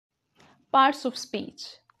Parts of speech.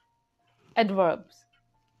 Adverbs.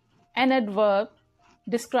 An adverb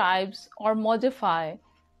describes or modifies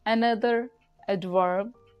another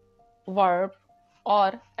adverb, verb,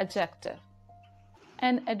 or adjective.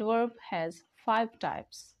 An adverb has 5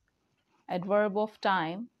 types: adverb of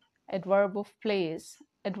time, adverb of place,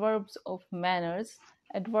 adverbs of manners,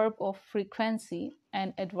 adverb of frequency,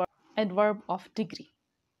 and adverb of degree.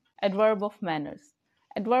 Adverb of manners.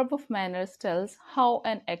 Adverb of manners tells how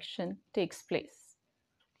an action takes place.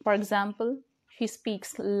 For example, she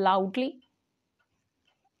speaks loudly.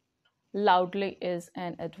 Loudly is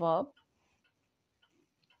an adverb.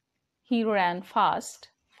 He ran fast.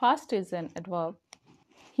 Fast is an adverb.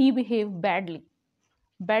 He behaved badly.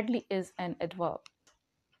 Badly is an adverb.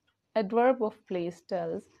 Adverb of place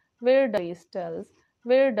tells where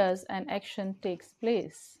does an action takes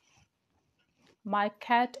place. My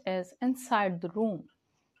cat is inside the room.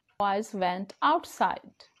 Boys went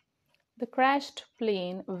outside. The crashed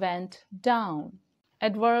plane went down.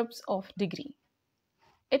 Adverbs of degree.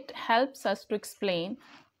 It helps us to explain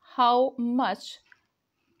how much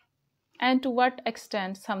and to what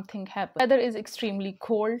extent something happened. The weather is extremely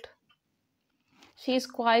cold. She is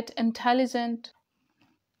quite intelligent.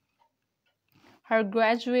 Her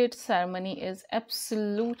graduate ceremony is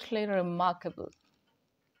absolutely remarkable.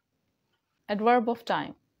 Adverb of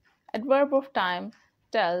time. Adverb of time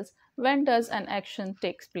tells when does an action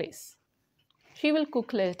takes place. She will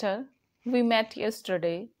cook later. We met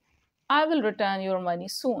yesterday. I will return your money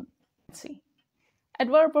soon.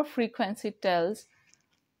 Adverb of frequency tells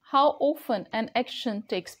how often an action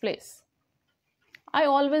takes place. I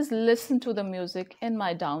always listen to the music in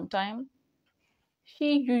my downtime.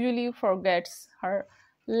 She usually forgets her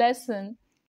lesson